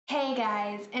Hey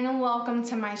guys, and welcome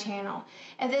to my channel.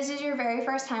 If this is your very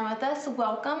first time with us,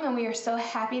 welcome, and we are so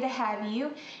happy to have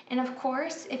you. And of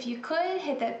course, if you could,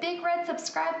 hit that big red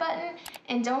subscribe button,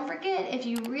 and don't forget, if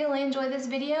you really enjoy this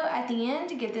video, at the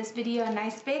end, give this video a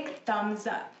nice big thumbs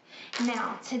up.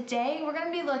 Now, today we're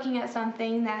going to be looking at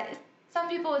something that some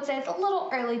people would say it's a little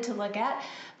early to look at,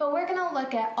 but we're going to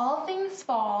look at all things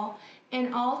fall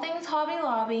and all things Hobby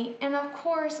Lobby, and of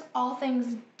course, all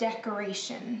things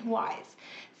decoration-wise.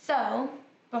 So,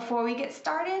 before we get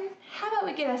started, how about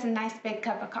we get us a nice big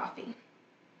cup of coffee?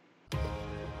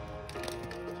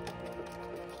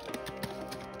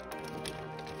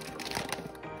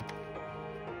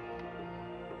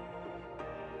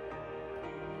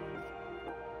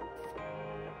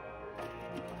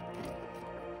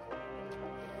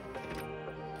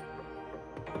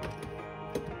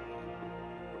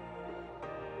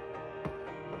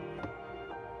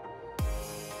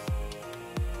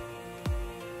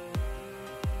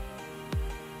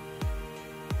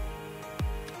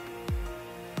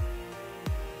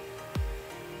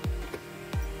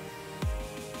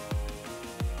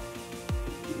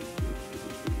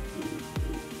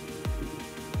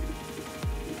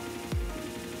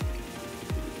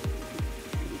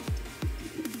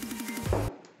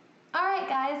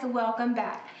 Guys, welcome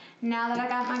back. Now that I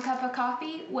got my cup of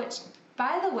coffee, which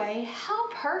by the way, how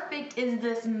perfect is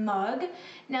this mug?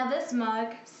 Now this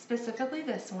mug, specifically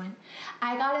this one,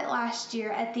 I got it last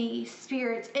year at the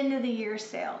Spirits end of the year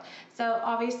sale. So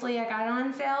obviously I got it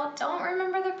on sale. Don't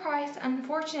remember the price,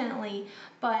 unfortunately,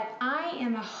 but I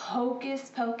am a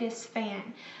Hocus Pocus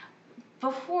fan.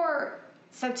 Before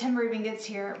September even gets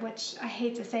here, which I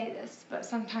hate to say this, but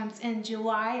sometimes in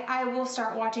July, I will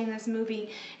start watching this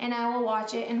movie and I will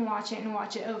watch it and watch it and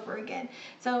watch it over again.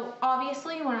 So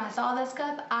obviously when I saw this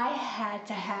cup, I had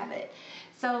to have it.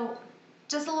 So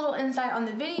just a little insight on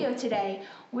the video today,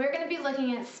 we're going to be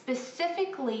looking at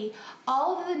specifically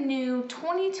all of the new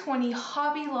 2020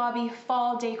 Hobby Lobby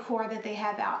fall decor that they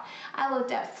have out. I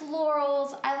looked at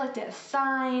florals, I looked at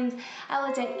signs, I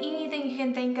looked at anything you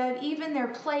can think of, even their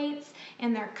plates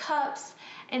and their cups,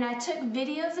 and I took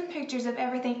videos and pictures of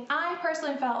everything I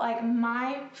personally felt like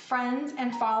my friends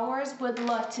and followers would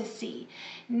love to see.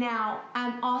 Now,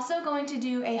 I'm also going to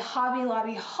do a Hobby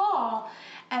Lobby haul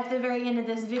at the very end of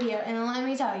this video, and let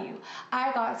me tell you,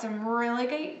 I got some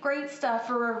really great stuff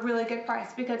for a really good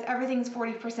price because everything's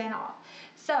 40% off.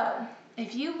 So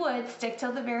if you would stick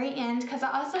till the very end, because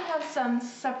I also have some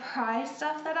surprise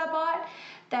stuff that I bought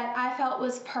that I felt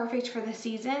was perfect for the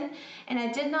season, and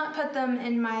I did not put them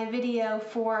in my video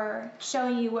for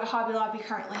showing you what Hobby Lobby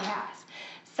currently has.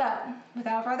 So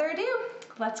without further ado,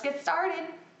 let's get started.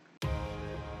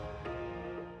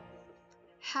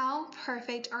 How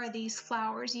perfect are these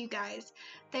flowers, you guys?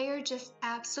 They are just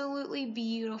absolutely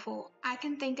beautiful. I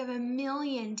can think of a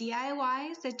million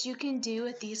DIYs that you can do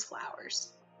with these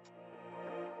flowers.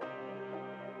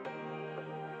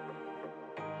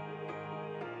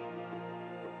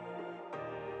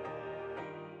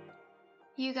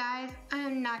 You guys, I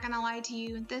am not gonna lie to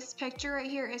you, this picture right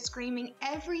here is screaming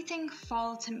everything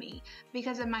fall to me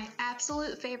because of my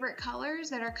absolute favorite colors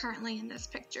that are currently in this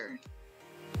picture.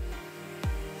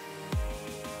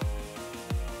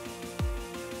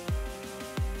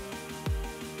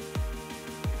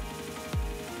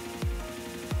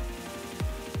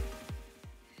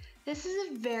 This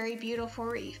is a very beautiful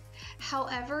wreath.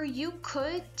 However, you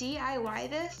could DIY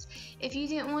this if you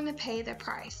didn't want to pay the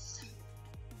price.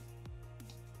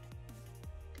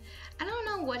 I don't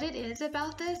know what it is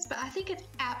about this, but I think it's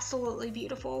absolutely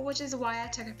beautiful, which is why I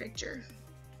took a picture.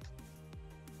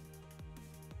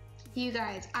 You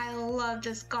guys, I love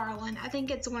this garland. I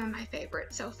think it's one of my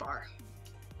favorites so far.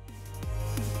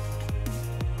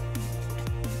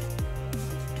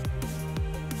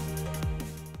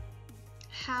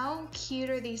 How cute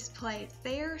are these plates?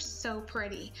 They are so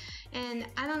pretty. And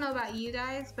I don't know about you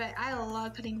guys, but I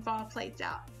love putting fall plates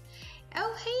out.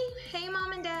 Oh, hey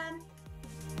mom and dad.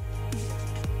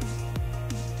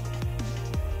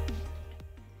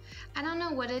 I don't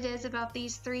know what it is about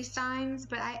these three signs,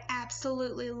 but I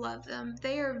absolutely love them.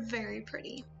 They are very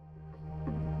pretty.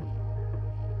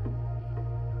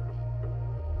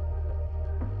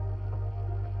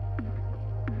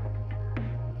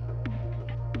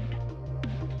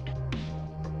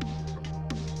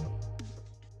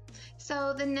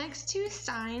 So the next two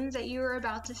signs that you are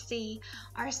about to see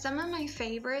are some of my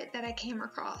favorite that I came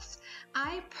across.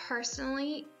 I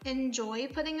personally enjoy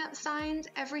putting up signs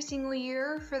every single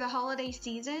year for the holiday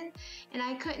season, and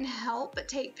I couldn't help but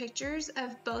take pictures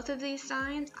of both of these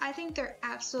signs. I think they're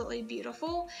absolutely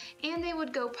beautiful, and they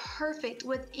would go perfect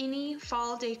with any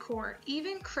fall decor,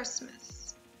 even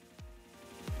Christmas.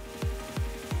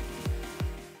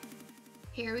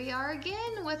 Here we are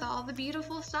again with all the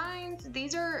beautiful signs.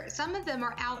 Some of them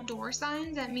are outdoor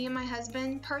signs that me and my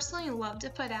husband personally love to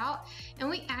put out, and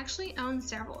we actually own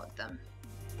several of them.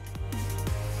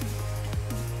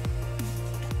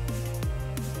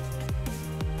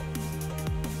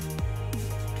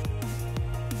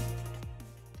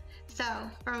 So,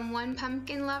 from one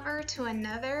pumpkin lover to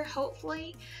another,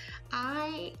 hopefully,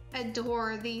 I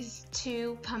adore these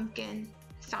two pumpkin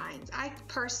signs. I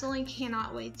personally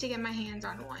cannot wait to get my hands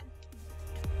on one.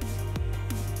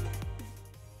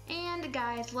 And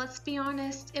guys, let's be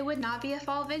honest, it would not be a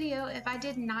fall video if I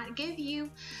did not give you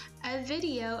a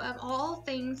video of all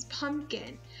things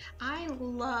pumpkin. I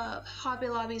love Hobby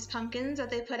Lobby's pumpkins that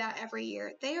they put out every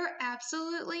year. They are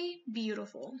absolutely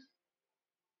beautiful.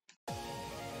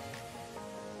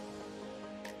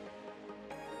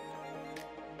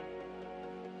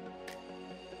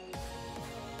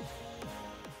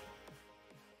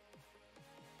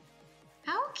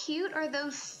 How cute are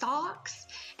those socks?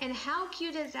 And how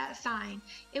cute is that sign?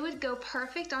 It would go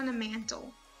perfect on a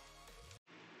mantle.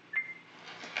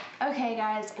 Okay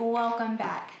guys, welcome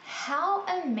back. How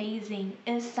amazing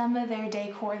is some of their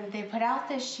decor that they put out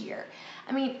this year?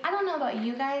 I mean, I don't know about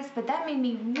you guys, but that made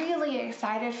me really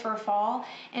excited for fall.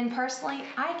 And personally,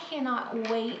 I cannot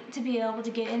wait to be able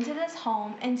to get into this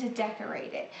home and to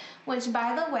decorate it. Which,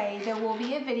 by the way, there will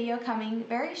be a video coming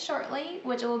very shortly,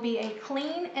 which will be a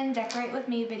clean and decorate with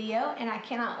me video. And I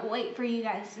cannot wait for you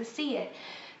guys to see it.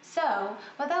 So,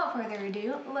 without further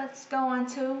ado, let's go on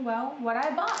to, well, what I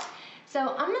bought. So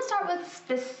I'm going to start with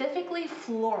specifically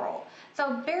floral.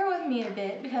 So bear with me a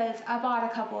bit because I bought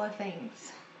a couple of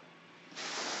things.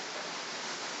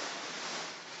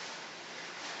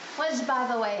 Which,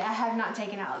 by the way, I have not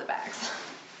taken out of the bags.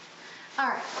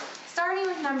 Alright, starting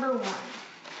with number one.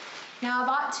 Now I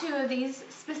bought two of these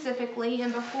specifically,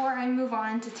 and before I move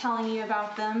on to telling you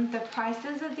about them, the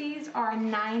prices of these are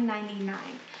 $9.99.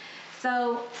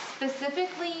 So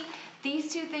specifically,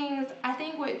 these two things, I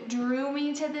think what drew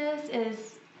me to this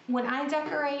is when I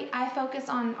decorate, I focus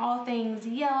on all things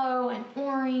yellow and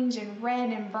orange and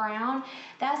red and brown.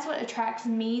 That's what attracts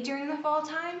me during the fall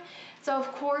time. So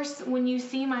of course, when you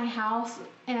see my house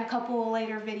in a couple of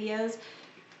later videos,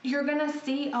 you're gonna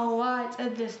see a lot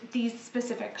of these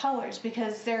specific colors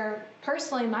because they're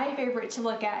personally my favorite to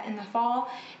look at in the fall,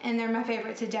 and they're my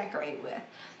favorite to decorate with.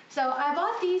 So I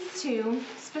bought these two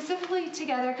specifically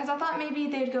together because I thought maybe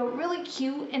they'd go really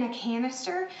cute in a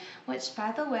canister, which,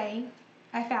 by the way,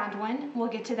 I found one. We'll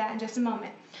get to that in just a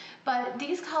moment. But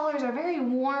these colors are very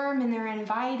warm and they're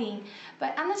inviting,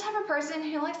 but I'm the type of person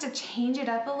who likes to change it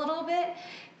up a little bit.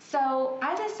 So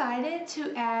I decided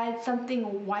to add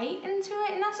something white into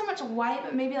it, and not so much white,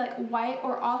 but maybe like white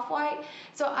or off-white.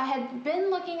 So I had been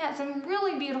looking at some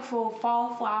really beautiful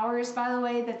fall flowers, by the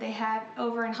way, that they have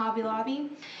over in Hobby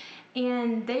Lobby,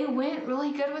 and they went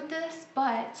really good with this,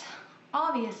 but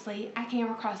obviously I came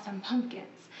across some pumpkins,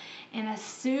 and as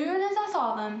soon as I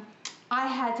saw them, I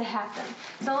had to have them.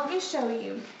 So let me show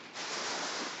you.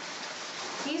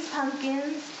 These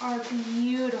pumpkins are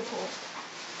beautiful.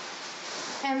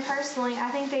 And personally, I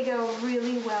think they go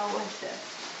really well with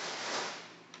this.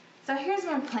 So here's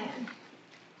my plan.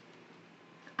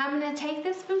 I'm going to take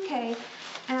this bouquet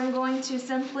and I'm going to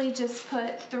simply just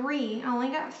put three. I only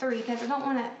got three because I don't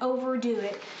want to overdo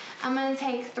it. I'm going to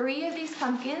take three of these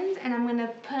pumpkins and I'm going to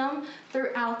put them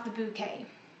throughout the bouquet.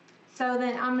 So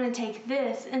then I'm going to take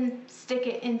this and stick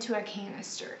it into a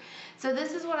canister. So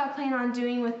this is what I plan on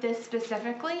doing with this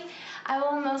specifically. I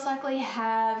will most likely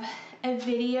have a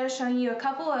video showing you a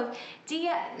couple of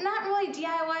not really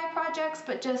DIY projects,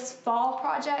 but just fall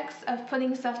projects of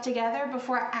putting stuff together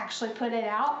before I actually put it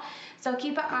out. So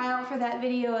keep an eye out for that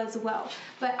video as well.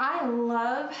 But I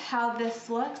love how this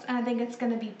looks, and I think it's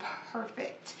going to be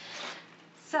perfect.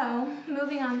 So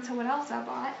moving on to what else I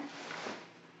bought.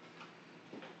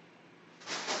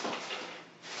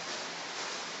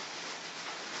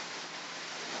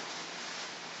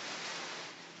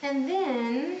 And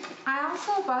then I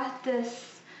also bought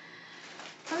this.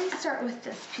 Let me start with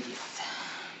this piece.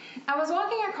 I was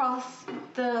walking across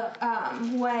the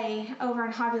way over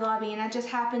in Hobby Lobby, and I just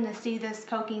happened to see this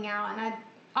poking out, and I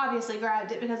obviously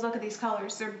grabbed it because look at these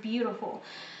colors. They're beautiful.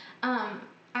 I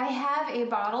have a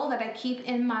bottle that I keep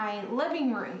in my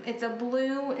living room. It's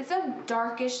a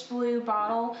darkish blue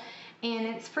bottle, and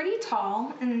it's pretty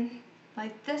tall, and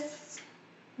like this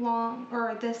long,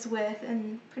 or this width,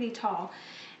 and pretty tall.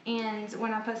 And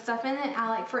when I put stuff in it, I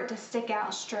like for it to stick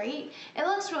out straight. It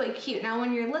looks really cute. Now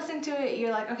when you're listening to it,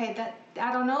 you're like, okay,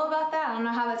 I don't know about that. I don't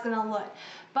know how that's gonna look.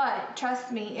 But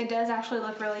trust me, it does actually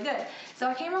look really good. So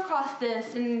I came across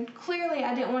this, and clearly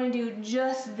I didn't want to do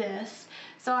just this.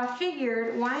 So I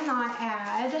figured, why not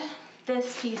add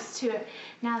this piece to it?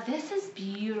 Now this is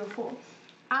beautiful.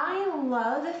 I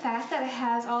love the fact that it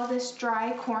has all this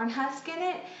dry corn husk in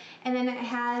it, and then it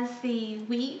has the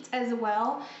wheat as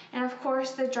well, and of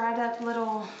course the dried up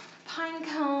little pine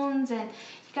cones, and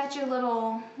you got your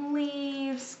little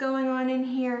leaves going on in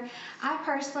here. I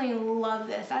personally love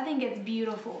this. I think it's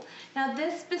beautiful. Now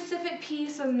this specific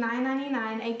piece was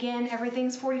 $9.99. Again,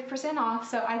 everything's 40% off,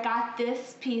 so I got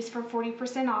this piece for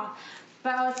 40% off.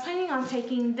 But I was planning on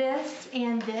taking this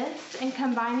and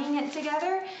combining it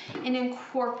together and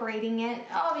incorporating it,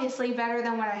 obviously better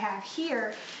than what I have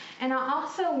here. And I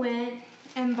also went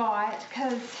and bought,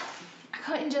 because I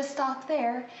couldn't just stop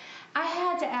there, I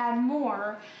had to add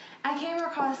more. I came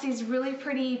across these really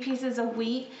pretty pieces of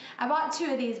wheat. I bought 2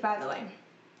 of these, by the way.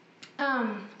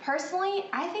 Personally,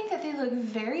 I think that they look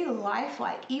very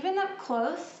lifelike. Even up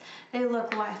close, they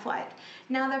look lifelike.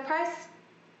 Now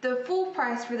the full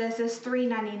price for this is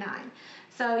 $3.99.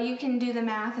 So you can do the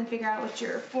math and figure out what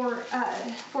your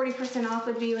 40% off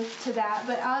would be to that.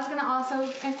 But I was going to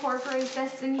also incorporate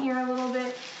this in here a little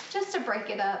bit just to break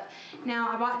it up. Now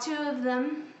I bought 2 of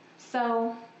them,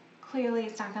 so clearly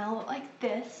it's not going to look like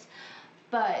this.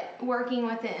 But working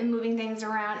with it and moving things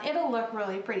around, it'll look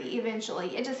really pretty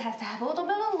eventually. It just has to have a little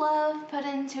bit of love put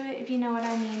into it, if you know what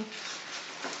I mean.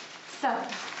 So,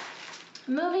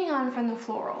 moving on from the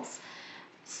florals.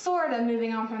 Sort of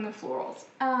moving on from the florals.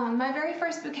 My very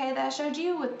first bouquet that I showed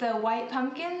you with the white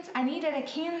pumpkins, I needed a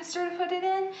canister to put it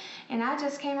in, and I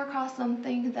just came across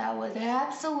something that was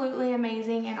absolutely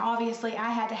amazing, and obviously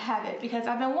I had to have it because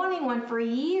I've been wanting one for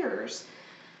years.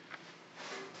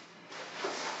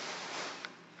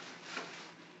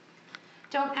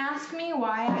 Don't ask me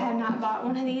why I have not bought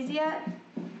one of these yet.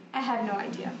 I have no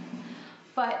idea.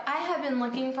 But I have been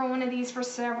looking for one of these for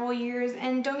several years,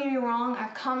 and don't get me wrong,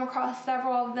 I've come across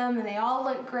several of them and they all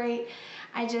look great.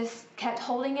 I just kept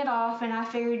holding it off, and I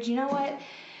figured, you know what?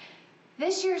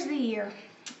 This year's the year.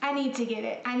 I need to get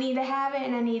it. I need to have it,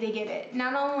 and I need to get it.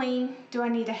 Not only do I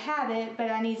need to have it, but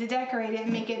I need to decorate it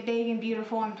and make it big and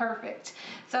beautiful and perfect.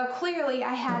 So clearly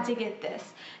I had to get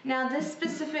this. Now this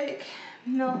specific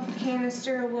milk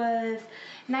canister was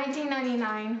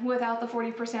 $19.99 without the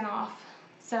 40% off.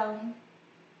 So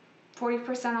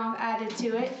 40% off added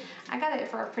to it. I got it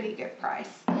for a pretty good price.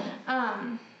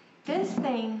 This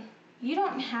thing, you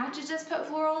don't have to just put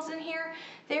florals in here.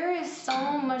 There is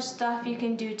so much stuff you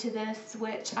can do to this,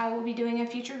 which I will be doing a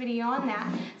future video on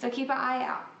that. So keep an eye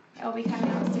out. It'll be coming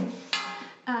out soon.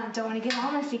 Don't want to give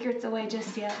all my secrets away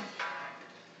just yet.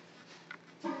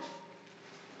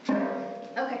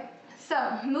 Okay,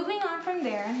 so moving on from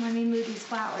there, let me move these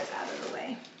flowers out of the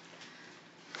way.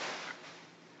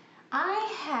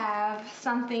 I have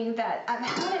something that I've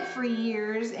had it for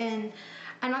years, and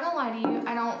I'm not gonna lie to you,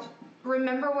 I don't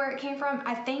remember where it came from.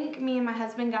 I think me and my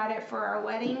husband got it for our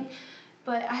wedding,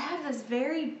 but I have this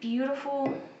very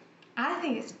beautiful, I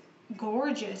think it's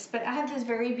gorgeous, but I have this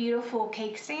very beautiful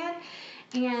cake stand,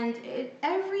 and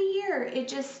every year it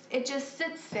just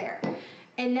sits there.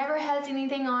 It never has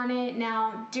anything on it.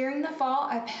 Now during the fall,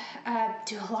 I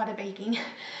do a lot of baking.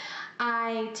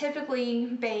 I typically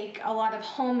bake a lot of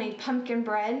homemade pumpkin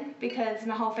bread because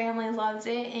my whole family loves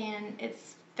it, and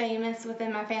it's famous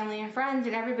within my family and friends,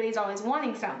 and everybody's always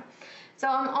wanting some. So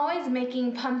I'm always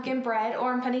making pumpkin bread,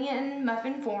 or I'm putting it in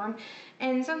muffin form,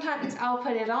 and sometimes I'll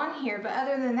put it on here, but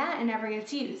other than that, it never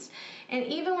gets used. And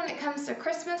even when it comes to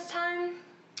Christmas time,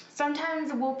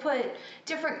 sometimes we'll put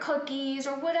different cookies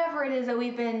or whatever it is that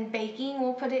we've been baking,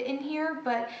 we'll put it in here,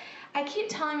 but I keep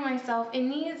telling myself it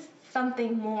needs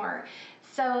something more.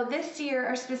 So this year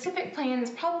our specific plan is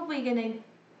probably going to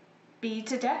be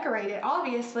to decorate it,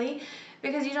 obviously,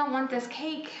 because you don't want this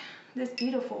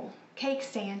beautiful cake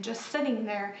stand just sitting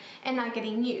there and not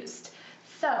getting used.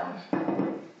 So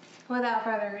without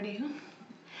further ado,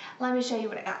 let me show you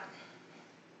what I got.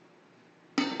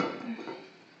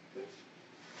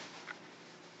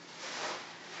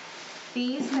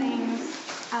 These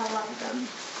things, I love them.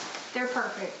 They're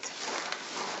perfect.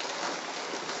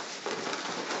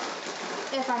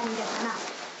 If I can get them out.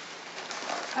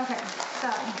 Okay, so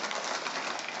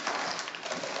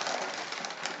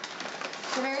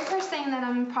the very first thing that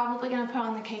I'm probably going to put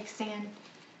on the cake stand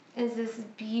is this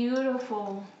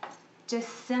beautiful,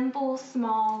 just simple,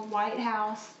 small white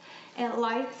house. It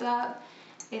lights up,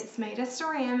 It's made of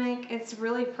ceramic. It's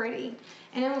really pretty.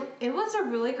 And it was a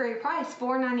really great price,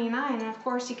 $4.99. And of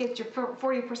course you get your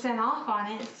 40% off on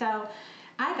it. So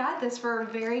I got this for a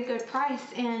very good price,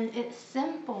 and it's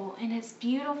simple and it's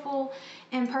beautiful.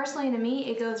 And personally to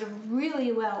me, it goes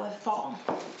really well with fall.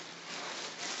 All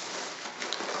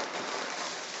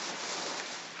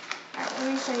right,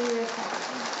 let me show you this one.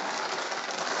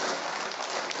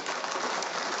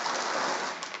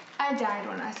 I died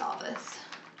when I saw this.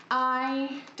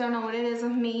 I don't know what it is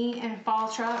with me and fall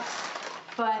trucks,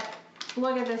 but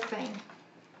look at this thing.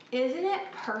 Isn't it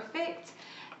perfect?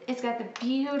 It's got the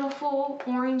beautiful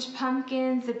orange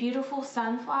pumpkins, the beautiful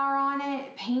sunflower on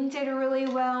it, painted really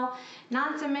well.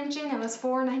 Not to mention it was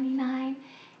 $4.99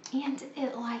 and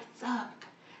it lights up.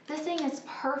 This thing is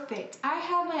perfect. I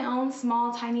have my own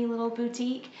small, tiny little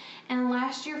boutique, and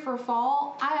last year for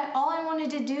fall, all I wanted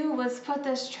to do was put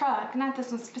this truck, not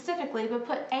this one specifically, but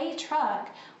put a truck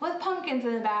with pumpkins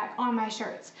in the back on my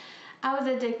shirts. I was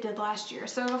addicted last year,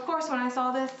 so of course when I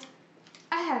saw this,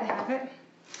 I had to have it.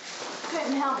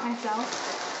 Couldn't help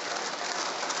myself.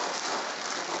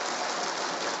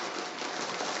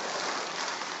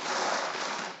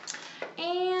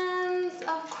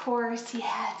 Of course, you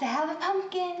had to have a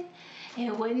pumpkin.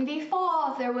 It wouldn't be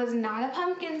fall if there was not a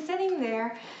pumpkin sitting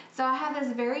there. So I have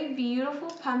this very beautiful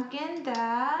pumpkin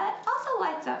that also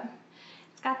lights up.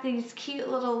 It's got these cute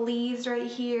little leaves right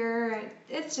here.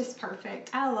 It's just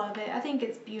perfect. I love it. I think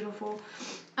it's beautiful.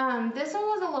 This one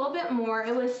was a little bit more.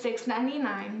 It was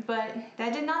 $6.99, but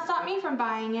that did not stop me from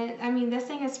buying it. I mean, this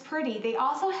thing is pretty. They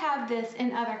also have this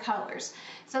in other colors.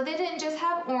 So they didn't just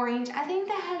have orange. I think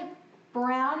they had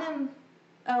brown and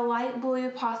a light blue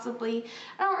possibly.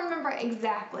 I don't remember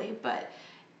exactly, but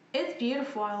it's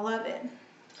beautiful. I love it.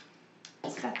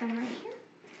 Set them right here.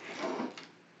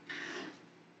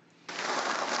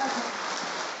 Okay.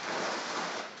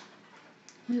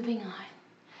 Moving on.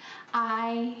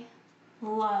 I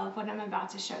love what I'm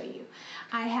about to show you.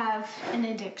 I have an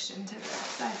addiction to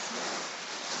this, I swear.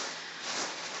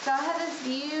 So I have this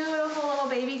beautiful little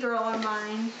baby girl of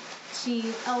mine.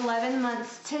 She's 11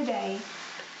 months today.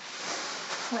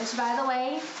 Which, by the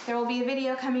way, there will be a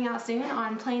video coming out soon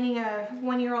on planning a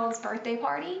 1-year-old's birthday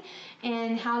party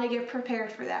and how to get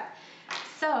prepared for that.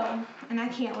 So, and I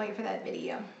can't wait for that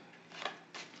video.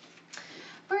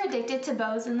 We're addicted to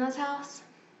bows in this house.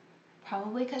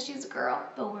 Probably because she's a girl,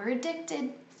 but we're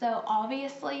addicted. So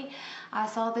obviously, I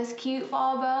saw this cute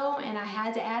fall bow and I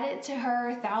had to add it to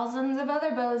her thousands of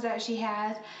other bows that she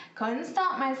has. Couldn't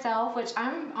stop myself, which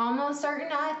I'm almost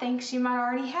certain I think she might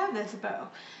already have this bow,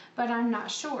 but I'm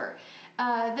not sure.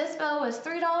 This bow was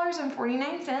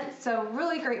 $3.49, so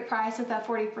really great price with that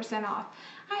 40% off.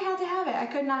 I had to have it. I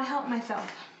could not help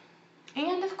myself.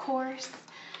 And of course,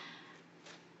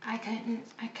 I couldn't.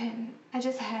 I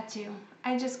just had to.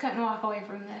 I just couldn't walk away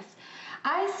from this.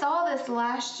 I saw this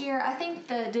last year. I think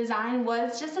the design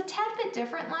was just a tad bit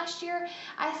different last year.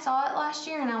 I saw it last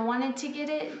year and I wanted to get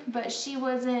it, but she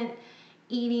wasn't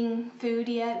eating food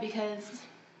yet because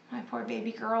my poor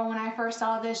baby girl, when I first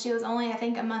saw this, she was only, I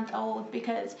think, a month old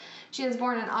because she was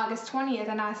born on August 20th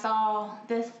and I saw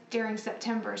this during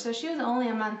September. So she was only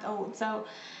a month old. So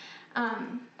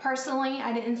personally,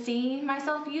 I didn't see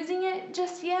myself using it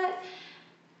just yet.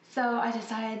 So I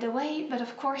decided to wait, but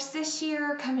of course this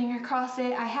year, coming across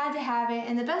it, I had to have it.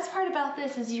 And the best part about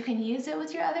this is you can use it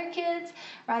with your other kids,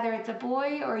 whether it's a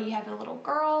boy or you have a little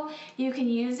girl. You can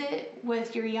use it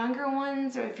with your younger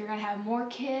ones, or if you're gonna have more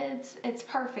kids, it's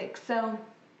perfect. So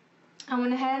I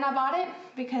went ahead and I bought it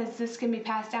because this can be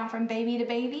passed down from baby to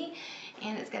baby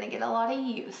and it's gonna get a lot of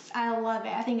use. I love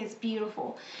it. I think it's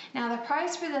beautiful. Now the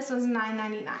price for this was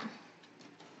 $9.99.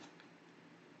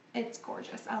 It's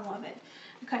gorgeous. I love it.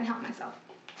 I couldn't help myself.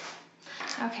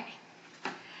 Okay.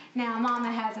 Now,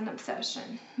 Mama has an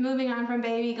obsession. Moving on from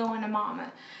baby, going to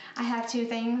Mama. I have two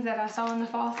things that I saw in the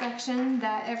fall section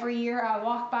that every year I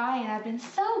walk by, and I've been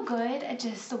so good at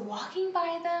just walking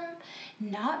by them,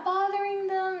 not bothering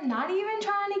them, not even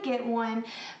trying to get one,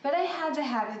 but I had to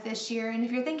have it this year. And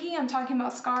if you're thinking I'm talking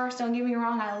about scarves, don't get me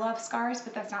wrong, I love scarves,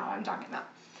 but that's not what I'm talking about.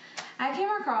 I came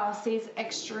across these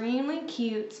extremely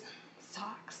cute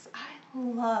socks.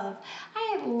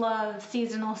 I love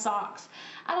seasonal socks.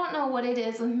 I don't know what it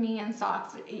is with me and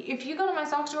socks. If you go to my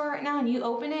sock store right now and you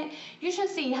open it, you should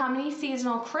see how many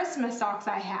seasonal Christmas socks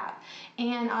I have.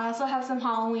 And I also have some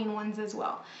Halloween ones as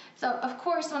well. So of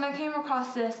course when I came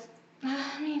across this,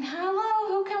 I mean, hello,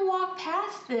 who can walk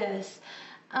past this?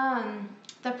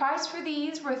 The price for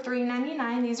these were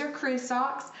 $3.99. These are crew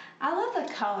socks. I love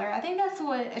the color. I think that's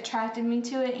what attracted me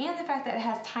to it, and the fact that it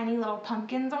has tiny little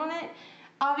pumpkins on it.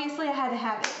 Obviously, I had to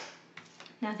have it.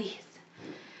 Now these.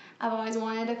 I've always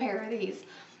wanted a pair of these.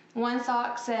 One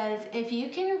sock says, if you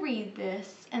can read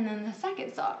this, and then the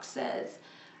second sock says,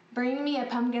 bring me a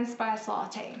pumpkin spice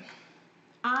latte.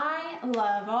 I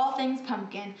love all things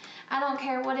pumpkin. I don't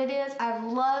care what it is. I've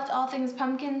loved all things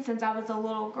pumpkin since I was a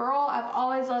little girl. I've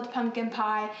always loved pumpkin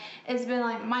pie. It's been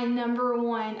like my number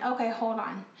one. Okay, hold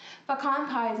on. Pecan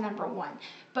pie is number one.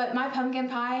 But my pumpkin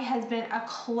pie has been a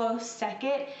close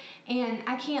second, and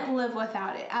I can't live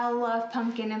without it. I love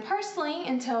pumpkin, and personally,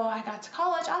 until I got to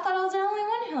college, I thought I was the only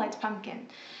one who liked pumpkin.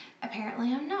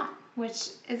 Apparently I'm not, which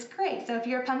is great. So if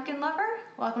you're a pumpkin lover,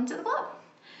 welcome to the club.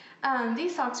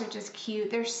 These socks are just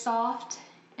cute. They're soft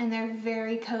and they're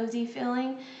very cozy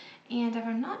feeling. And if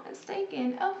I'm not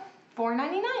mistaken,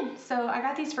 $4.99. So I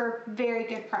got these for a very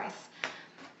good price.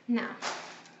 Now,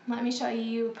 let me show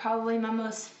you probably my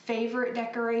most favorite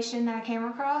decoration that I came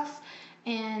across.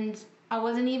 And I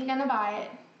wasn't even gonna buy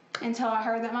it until I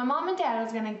heard that my mom and dad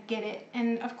was gonna get it.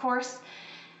 And of course,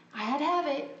 I had to have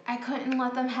it. I couldn't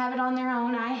let them have it on their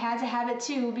own. I had to have it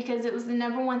too because it was the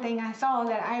number one thing I saw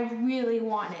that I really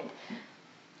wanted.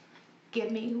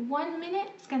 Give me 1 minute.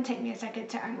 It's gonna take me a second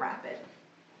to unwrap it.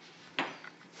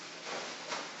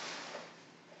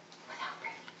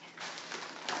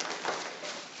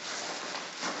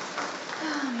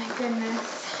 Oh my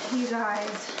goodness, you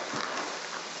guys.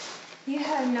 You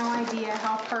have no idea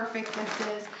how perfect this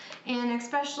is. And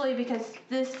especially because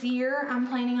this year I'm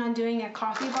planning on doing a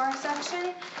coffee bar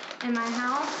section in my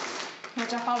house,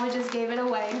 which I probably just gave it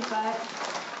away, but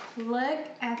look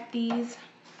at these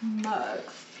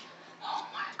mugs. Oh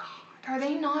my God, are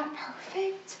they not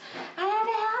perfect? I had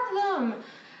to have them.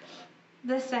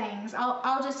 The sayings,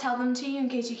 I'll just tell them to you in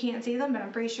case you can't see them, but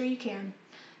I'm pretty sure you can.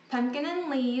 Pumpkin and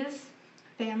leaves,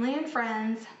 family and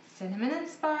friends, cinnamon and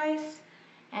spice,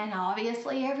 and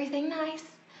obviously everything nice.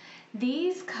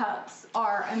 These cups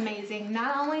are amazing.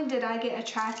 Not only did I get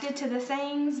attracted to the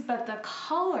sayings, but the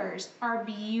colors are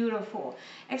beautiful,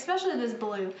 especially this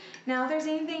blue. Now, if there's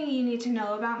anything you need to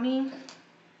know about me,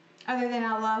 other than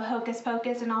I love Hocus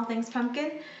Pocus and all things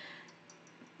pumpkin,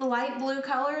 light blue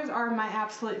colors are my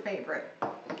absolute favorite.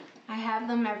 I have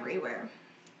them everywhere.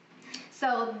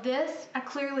 So this I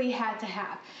clearly had to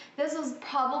have. This was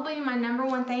probably my number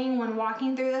one thing when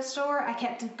walking through the store. I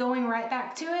kept going right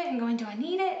back to it and going, do I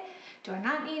need it? Do I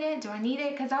not need it? Do I need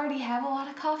it? Because I already have a lot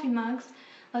of coffee mugs.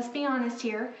 Let's be honest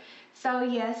here. So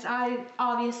yes, I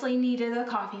obviously needed a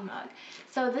coffee mug.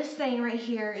 So this thing right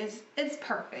here it's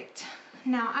perfect.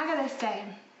 Now I gotta say,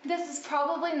 this is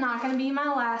probably not gonna be my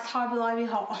last Hobby Lobby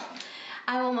haul.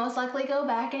 I will most likely go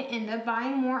back and end up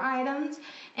buying more items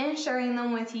and sharing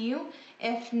them with you.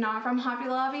 If not from Hobby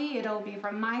Lobby, it'll be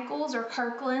from Michael's or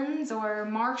Kirkland's or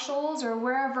Marshall's or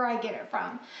wherever I get it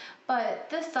from. But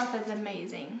this stuff is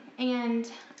amazing,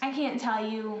 and I can't tell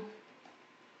you,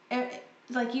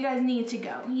 like, you guys need to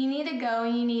go. You need to go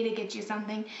and you need to get you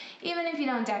something, even if you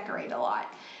don't decorate a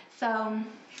lot. So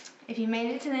if you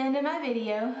made it to the end of my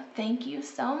video, thank you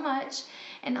so much.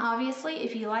 And obviously,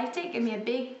 if you liked it, give me a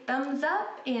big thumbs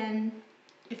up. And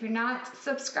if you're not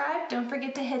subscribed, don't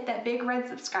forget to hit that big red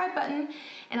subscribe button.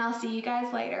 And I'll see you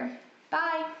guys later.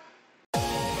 Bye.